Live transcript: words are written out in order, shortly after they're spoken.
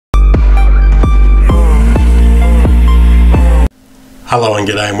Hello and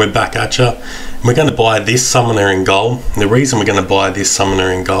g'day, and we're back at ya. We're going to buy this summoner in gold. And the reason we're going to buy this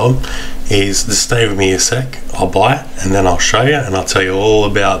summoner in gold is, to stay with me a sec, I'll buy it and then I'll show you and I'll tell you all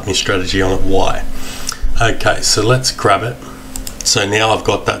about my strategy on it, why. Okay, so let's grab it. So now I've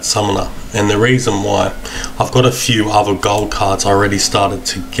got that summoner, and the reason why, I've got a few other gold cards I already started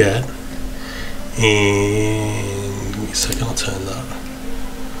to get. And give me a second, I'll turn that.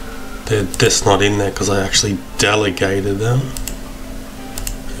 They're just not in there because I actually delegated them.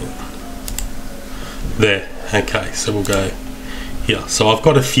 There, okay, so we'll go here. So I've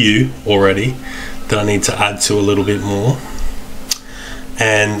got a few already that I need to add to a little bit more.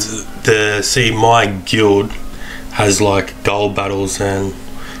 And see, my guild has like gold battles, and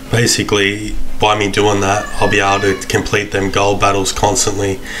basically by me doing that I'll be able to complete them gold battles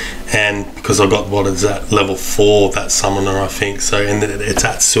constantly. And because I've got, what is that, level 4, that summoner I think, so, and it's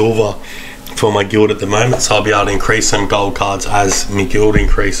at silver for my guild at the moment, so I'll be able to increase some gold cards as my guild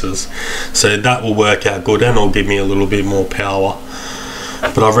increases, so that will work out good and it'll give me a little bit more power.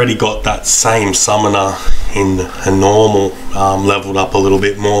 But I've already got that same summoner in a normal, leveled up a little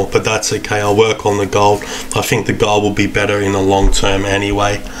bit more, but that's okay. I'll work on the gold. I think the gold will be better in the long term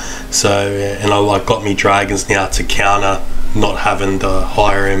anyway. So, and I got me dragons now to counter not having the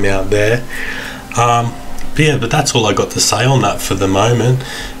higher amount there. But that's all I got to say on that for the moment,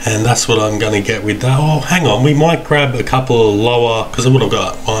 and that's what I'm going to get with that. Oh, hang on, we might grab a couple of lower, because what I've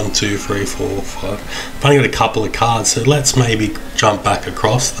got, 1, 2, 3, 4, 5. I've only got a couple of cards, so let's maybe jump back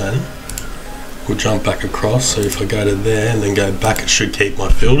across then. We'll jump back across, so if I go to there and then go back, it should keep my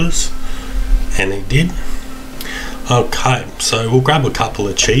filters, and it did. Okay, so we'll grab a couple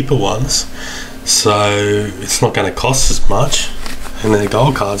of cheaper ones, so it's not going to cost as much, and they're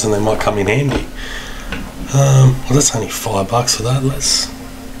gold cards and they might come in handy. Well, that's only $5 for that.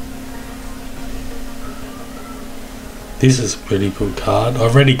 This is a pretty good card.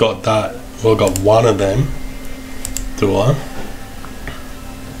 I've already got that. Well, I got one of them. Do I?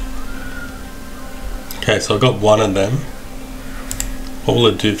 Okay, so I got one of them. What will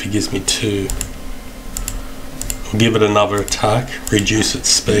it do if it gives me 2? I'll give it another attack, reduce its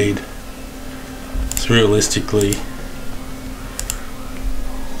speed. So realistically,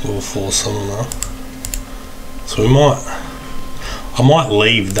 level 4 summoner. So I might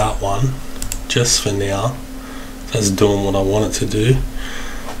leave that one just for now. That's doing what I want it to do.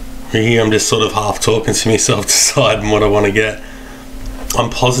 Here I'm just sort of half talking to myself, deciding what I want to get. I'm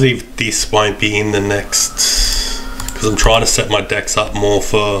positive this won't be in the next, because I'm trying to set my decks up more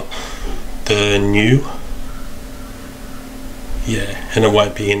for the new. Yeah, and it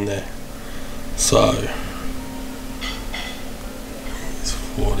won't be in there. So it's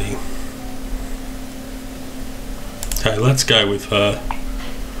 40. Okay, let's go with her.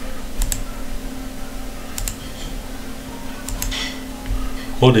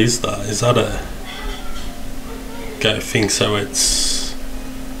 What is that? Is that a go thing? So it's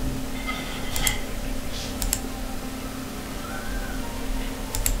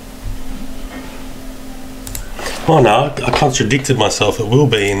oh no, I contradicted myself. It will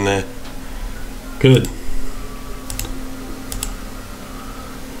be in there. Good.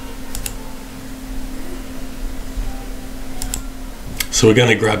 So we're going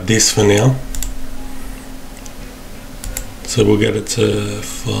to grab this for now. So we'll get it to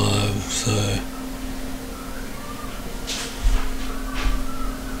 5. So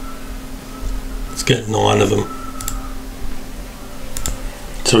let's get 9 of them.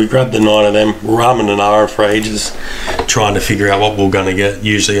 So we grabbed the 9 of them. We're arming an hour for ages, trying to figure out what we're going to get.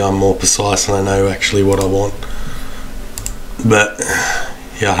 Usually I'm more precise and I know actually what I want. But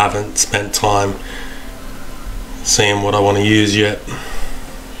yeah, I haven't spent time seeing what I want to use yet.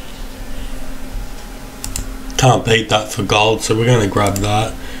 Can't beat that for gold, so we're going to grab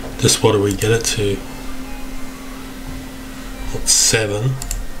that. Just what do we get it to? What's 7?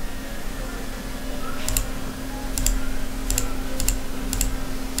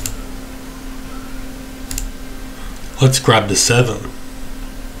 Let's grab the 7.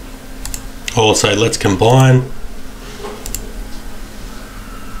 Also, let's combine.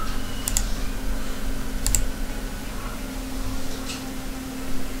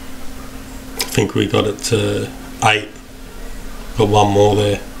 I think we got it to 8. Got one more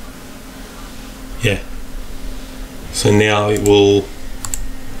there. Yeah. So now it will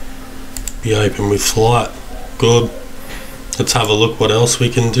be open with flight. Good. Let's have a look what else we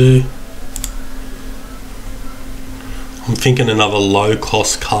can do. I'm thinking another low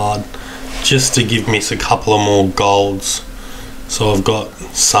cost card just to give me a couple of more golds. So I've got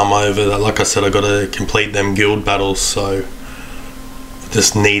some over that. Like I said, I've got to complete them guild battles, so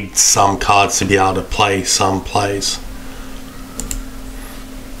just need some cards to be able to play some plays.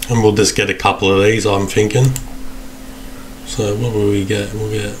 and we'll just get a couple of these, I'm thinking. So what will we get?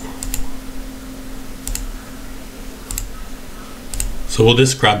 So we'll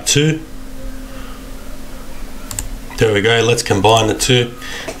just grab 2. There we go, let's combine the 2.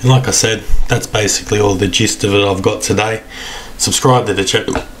 And like I said, that's basically all the gist of it I've got today. Subscribe to the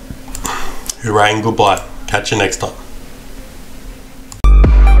channel. Hooray and goodbye. Catch you next time.